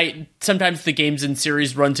wrong. Sometimes the games in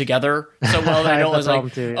series run together so well that I don't was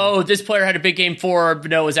like, too, yeah. Oh, this player had a big Game 4,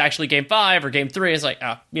 but no, it was actually Game 5 or Game 3. It's like,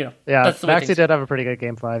 Yeah, that's the Maxey did have a pretty good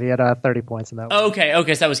Game 5. He had 30 points in that one. Okay,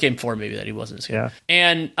 so that was Game 4 maybe that he wasn't as good. Yeah.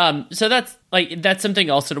 And so that's something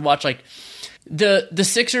also to watch. Like, the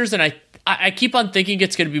Sixers, and I keep on thinking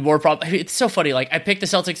it's going to be more problem. It's so funny. Like, I picked the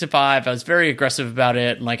Celtics at 5. I was very aggressive about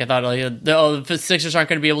it. And, like, I thought, the Sixers aren't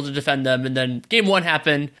going to be able to defend them. And then Game 1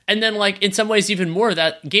 happened. And then, like, in some ways even more,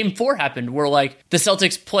 that Game 4 happened where, like, the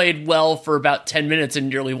Celtics played well for about 10 minutes and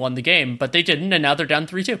nearly won the game. But they didn't, and now they're down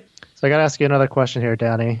 3-2. So I got to ask you another question here,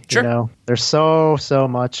 Danny. Sure. There's so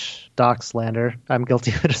much Doc slander. I'm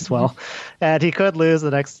guilty of it as well. And he could lose the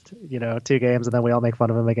next, 2 games, and then we all make fun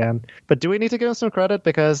of him again. But do we need to give him some credit?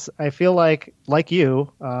 Because I feel like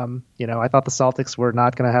you, I thought the Celtics were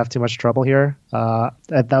not going to have too much trouble here.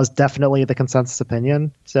 That was definitely the consensus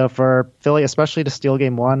opinion. So for Philly, especially to steal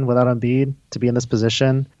Game 1 without Embiid, to be in this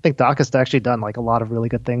position, I think Doc has actually done like a lot of really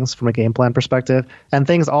good things from a game plan perspective, and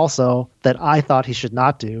things also that I thought he should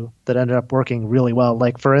not do that ended up working really well.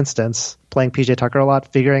 Like, for instance, playing PJ Tucker a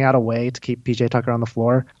lot, figuring out a way to keep PJ Tucker on the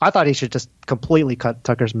floor. I thought he should just completely cut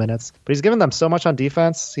Tucker's minutes, but he's given them so much on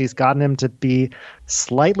defense. He's gotten him to be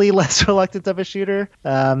slightly less reluctant of a shooter.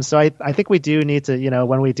 So I think we do need to,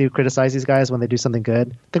 when we do criticize these guys when they do something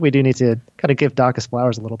good, I think we do need to kind of give Doc his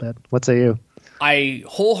flowers a little bit. What say you? I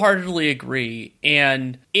wholeheartedly agree.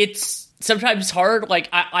 And it's sometimes hard. Like,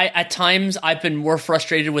 I at times I've been more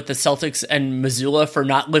frustrated with the Celtics and Missoula for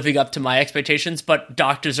not living up to my expectations, but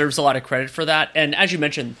Doc deserves a lot of credit for that. And as you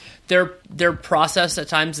mentioned, their process at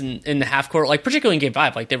times in the half court, like particularly in Game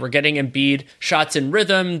 5, like they were getting Embiid shots in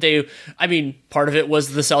rhythm. Part of it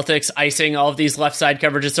was the Celtics icing all of these left side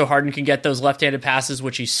coverages so Harden can get those left-handed passes,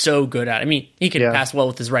 which he's so good at. I mean, he can pass well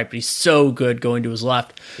with his right, but he's so good going to his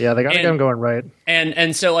left. Yeah, they got to get him going right.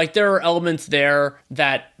 And so, like, there are elements there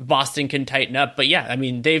that Boston can tighten up. But yeah, I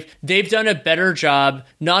mean, they've done a better job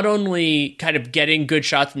not only kind of getting good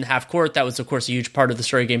shots in the half court. That was, of course, a huge part of the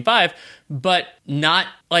story of Game 5, but not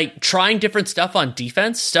like trying different stuff on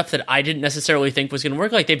defense, stuff that I didn't necessarily think was going to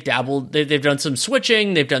work. Like, they've dabbled, they've done some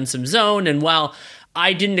switching, they've done some zone, and while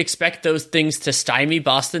I didn't expect those things to stymie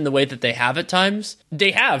Boston the way that they have at times,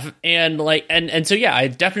 they have. And so yeah, I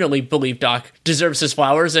definitely believe Doc deserves his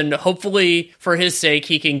flowers, and hopefully for his sake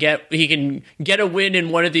he can get a win in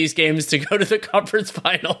one of these games to go to the conference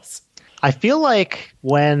finals. I feel like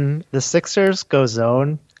when the Sixers go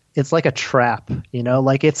zone, it's like a trap,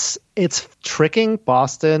 like it's tricking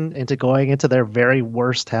Boston into going into their very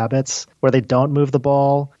worst habits where they don't move the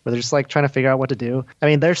ball, where they're just like trying to figure out what to do. I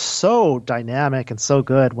mean, they're so dynamic and so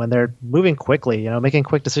good when they're moving quickly, making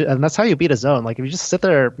quick decisions. And that's how you beat a zone. Like, if you just sit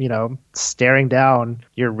there, staring down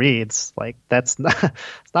your reads, like it's not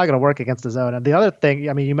going to work against a zone. And the other thing,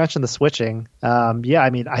 I mean, you mentioned the switching.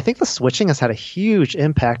 I think the switching has had a huge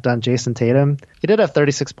impact on Jason Tatum. He did have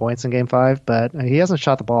 36 points in Game 5, but he hasn't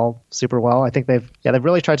shot the ball super well. I think they've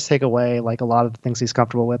really tried to take away like a lot of the things he's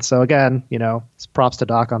comfortable with. So again, it's props to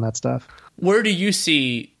Doc on that stuff. Where do you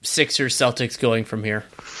see Sixers Celtics going from here?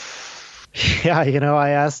 Yeah, I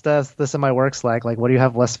asked this in my work Slack, like, what do you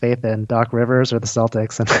have less faith in, Doc Rivers or the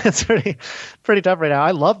Celtics? And it's pretty tough right now.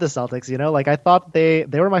 I love the Celtics, like I thought they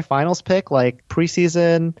were my finals pick, like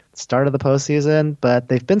preseason, start of the postseason, but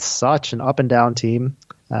they've been such an up and down team.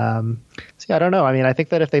 So yeah, I don't know. I mean, I think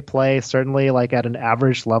that if they play certainly like at an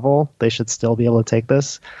average level, they should still be able to take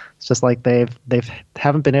this. It's just like they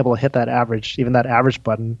haven't been able to hit that average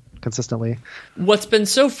button consistently. What's been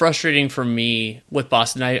so frustrating for me with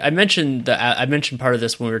Boston, I mentioned part of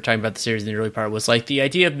this when we were talking about the series in the early part, was like the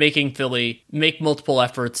idea of making Philly make multiple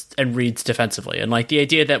efforts and reads defensively, and like the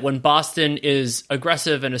idea that when Boston is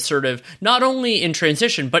aggressive and assertive, not only in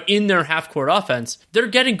transition but in their half court offense, they're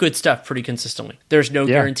getting good stuff pretty consistently. There's no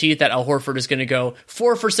guarantee that Al Horford is going to go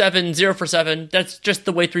 4 for 7, 0 for 7. That's just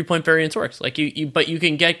the way 3-point variance works. Like but you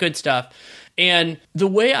can get good stuff. And the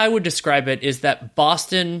way I would describe it is that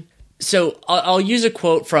Boston. So I'll use a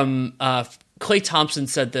quote from Klay Thompson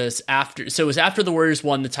said this so it was after the Warriors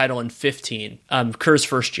won the title in 2015, Kerr's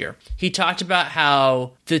first year. He talked about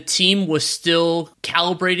how the team was still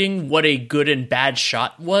calibrating what a good and bad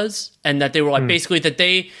shot was, and that they were like basically that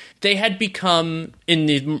they had become and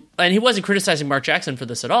he wasn't criticizing Mark Jackson for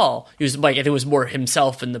this at all. He was like, I think it was more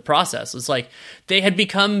himself in the process. It's like they had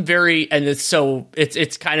become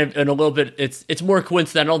it's kind of in a little bit, it's more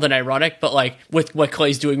coincidental than ironic, but like with what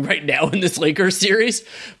Klay's doing right now in this Lakers series.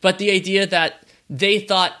 But the idea that they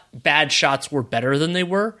thought bad shots were better than they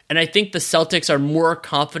were. And I think the Celtics are more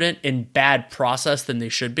confident in bad process than they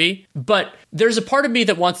should be. But there's a part of me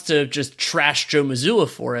that wants to just trash Joe Mazzulla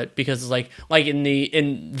for it, because like in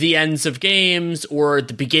the ends of games or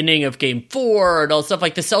the beginning of game 4 and all stuff,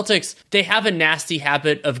 like the Celtics, they have a nasty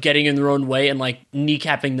habit of getting in their own way and like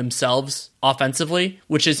kneecapping themselves offensively,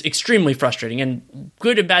 which is extremely frustrating, and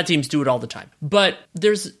good and bad teams do it all the time. But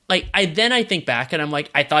there's like, I think back and I'm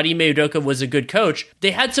like, I thought Ime Udoka was a good coach.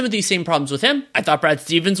 They had some of these same problems with him. I thought Brad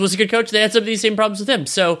Stevens was a good coach. They had some of these same problems with him.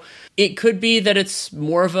 So it could be that it's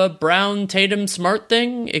more of a Brown, Tatum, Smart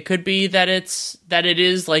thing. It could be that it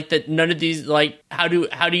is like that. None of these, like, how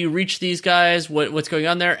do you reach these guys? What's going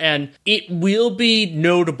on there? And it will be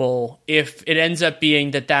notable if it ends up being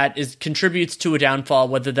that contributes to a downfall,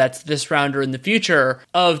 whether that's this round or in the future,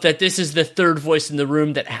 of that this is the third voice in the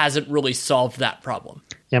room that hasn't really solved that problem.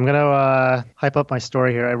 Yeah, I'm going to hype up my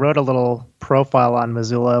story here. I wrote a little profile on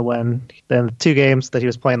Mazzulla when in the 2 games that he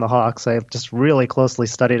was playing the Hawks. I just really closely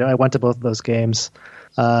studied it. I went to both of those games.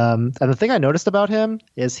 And the thing I noticed about him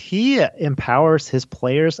is he empowers his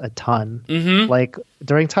players a ton. Mm-hmm. Like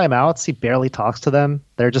during timeouts, he barely talks to them.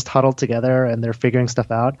 They're just huddled together and they're figuring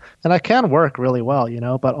stuff out. And that can work really well,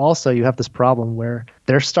 but also you have this problem where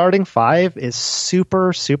their starting 5 is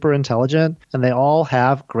super, super intelligent and they all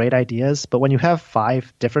have great ideas. But when you have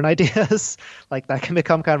 5 different ideas, like that can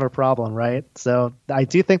become kind of a problem, right? So I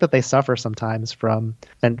do think that they suffer sometimes from,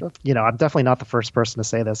 and I'm definitely not the first person to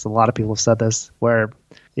say this. A lot of people have said this, where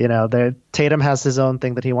Tatum has his own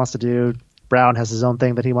thing that he wants to do. Brown has his own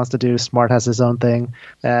thing that he wants to do. Smart has his own thing.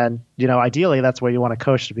 And, ideally that's where you want a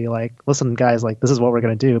coach to be like, listen, guys, like this is what we're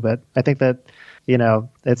going to do. But I think that,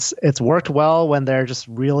 it's worked well when they're just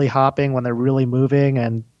really hopping, when they're really moving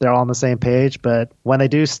and they're all on the same page. But when they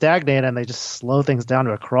do stagnate and they just slow things down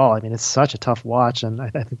to a crawl, I mean, it's such a tough watch. And I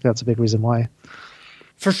think that's a big reason why.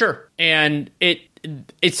 For sure. And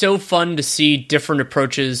it's so fun to see different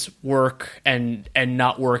approaches work and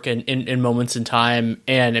not work in moments in time.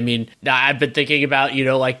 And I mean, I've been thinking about,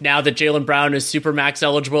 like now that Jaylen Brown is Supermax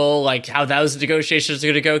eligible, like how those negotiations are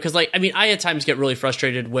going to go. Cause like, I mean, I at times get really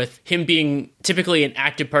frustrated with him being typically an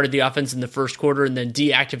active part of the offense in the first quarter and then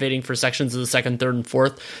deactivating for sections of the second, third, and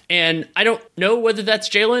fourth. And I don't know whether that's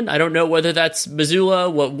Jaylen. I don't know whether that's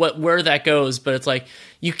Mazzulla, where that goes, but it's like,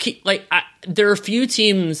 you keep like, there are a few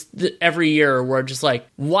teams every year where just like,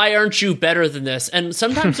 why aren't you better than this? And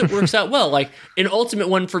sometimes it works out well. Like an ultimate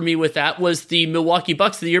one for me with that was the Milwaukee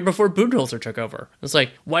Bucks the year before Budenholzer took over. It's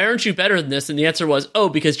like, why aren't you better than this? And the answer was,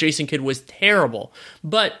 because Jason Kidd was terrible.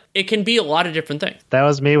 But it can be a lot of different things. That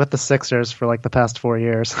was me with the Sixers for like the past 4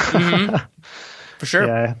 years. Mm-hmm. For sure.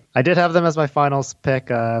 Yeah, I did have them as my finals pick.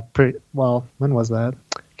 When was that?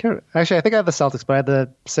 Actually, I think I had the Celtics, but I had the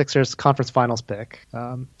Sixers conference finals pick.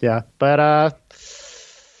 I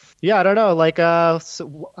don't know. Like,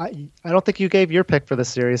 so I don't think you gave your pick for this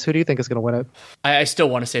series. Who do you think is going to win it? I still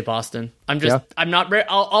want to say Boston. I'm not ready.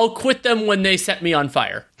 I'll quit them when they set me on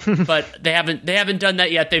fire. But they haven't done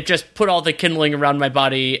that yet. They've just put all the kindling around my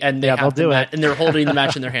body, and they'll do it. And they're holding the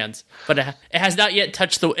match in their hands. But it has not yet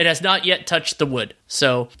touched the wood.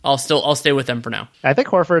 So I'll stay with them for now. I think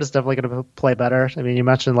Horford is definitely going to play better. I mean, you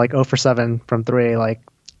mentioned like 0 for 7 from 3. Like,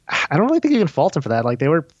 I don't really think you can fault him for that. Like, they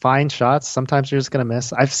were fine shots. Sometimes you're just going to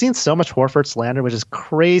miss. I've seen so much Horford slander, which is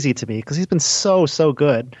crazy to me because he's been so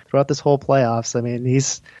good throughout this whole playoffs. I mean,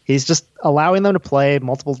 he's just allowing them to play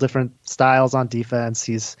multiple different styles on defense.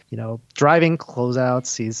 He's, driving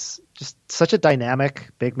closeouts. He's just such a dynamic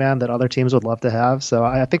big man that other teams would love to have. So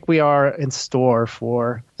I think we are in store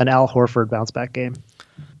for an Al Horford bounce back game.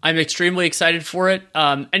 I'm extremely excited for it.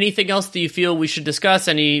 Anything else do you feel we should discuss?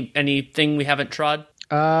 Anything we haven't trod?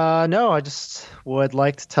 No, I just would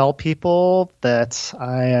like to tell people that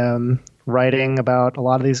I am writing about a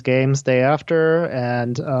lot of these games day after,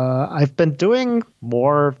 and I've been doing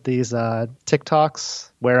more of these TikToks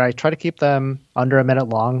where I try to keep them under a minute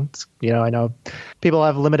long. I know people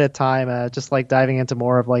have limited time, just like diving into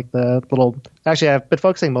more of like the little. Actually, I've been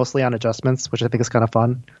focusing mostly on adjustments, which I think is kind of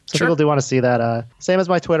fun. So Sure. people do want to see that. Same as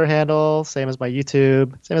my Twitter handle, same as my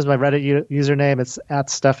YouTube, same as my Reddit username. It's at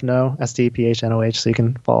Stephnoh, STEPHNOH. So you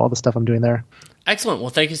can follow all the stuff I'm doing there. Excellent. Well,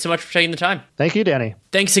 thank you so much for taking the time. Thank you, Danny.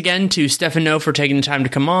 Thanks again to Stefan Noh for taking the time to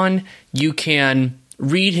come on. You can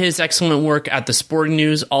read his excellent work at The Sporting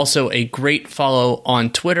News. Also, a great follow on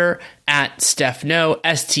Twitter at Stephnoh,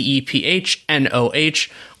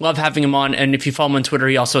 STEPHNOH. Love having him on. And if you follow him on Twitter,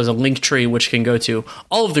 he also has a link tree which can go to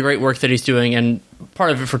all of the great work that he's doing. And part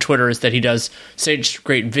of it for Twitter is that he does such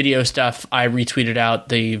great video stuff. I retweeted out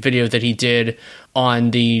the video that he did on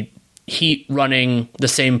the Heat running the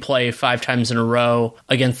same play 5 times in a row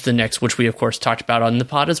against the Knicks, which we, of course, talked about on the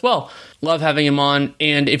pod as well. Love having him on.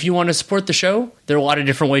 And if you want to support the show, there are a lot of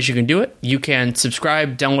different ways you can do it. You can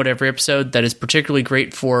subscribe, download every episode. That is particularly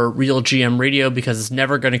great for Real GM Radio because it's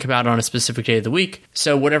never going to come out on a specific day of the week.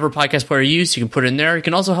 So whatever podcast player you use, you can put it in there. You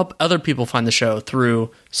can also help other people find the show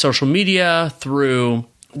through social media, through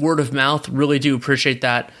word of mouth. Really do appreciate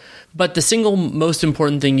that. But the single most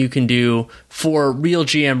important thing you can do for Real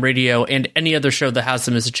GM Radio and any other show that has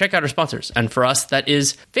them is to check out our sponsors. And for us, that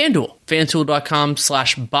is FanDuel.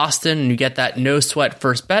 FanDuel.com/Boston. And you get that no sweat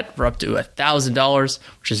first bet for up to $1,000,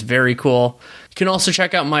 which is very cool. You can also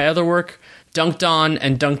check out my other work, Dunked On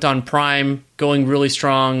and Dunked On Prime, going really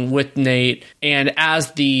strong with Nate. And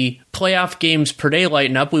as the playoff games per day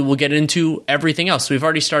lighten up, we will get into everything else. We've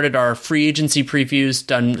already started our free agency previews,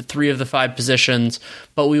 done 3 of the 5 positions,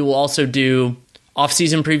 but we will also do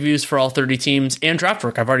off-season previews for all 30 teams and draft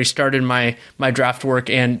work. I've already started my draft work,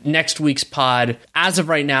 and next week's pod, as of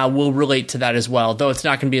right now, will relate to that as well, though it's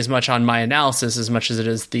not going to be as much on my analysis as much as it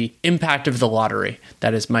is the impact of the lottery.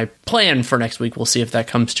 That is my plan for next week. We'll see if that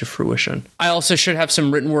comes to fruition. I also should have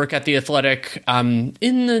some written work at The Athletic in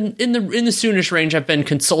the soonish range. I've been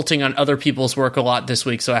consulting on other people's work a lot this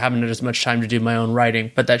week, so I haven't had as much time to do my own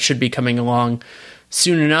writing, but that should be coming along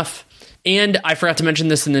soon enough. And I forgot to mention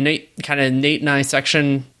this in the Nate and I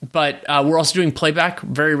section, but we're also doing playback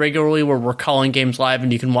very regularly where we're calling games live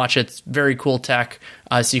and you can watch it. It's very cool tech,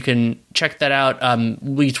 so you can check that out.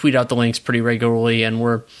 We tweet out the links pretty regularly, and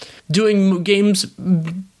we're doing games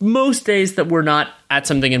most days that we're not at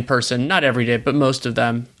something in person. Not every day, but most of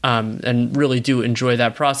them, and really do enjoy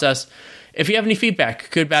that process. If you have any feedback,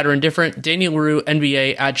 good, bad, or indifferent,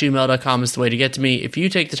 DanielLaRue@gmail.com is the way to get to me. If you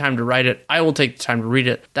take the time to write it, I will take the time to read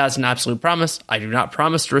it. That's an absolute promise. I do not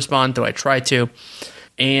promise to respond, though I try to.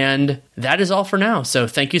 And that is all for now. So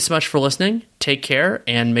thank you so much for listening. Take care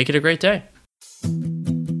and make it a great day.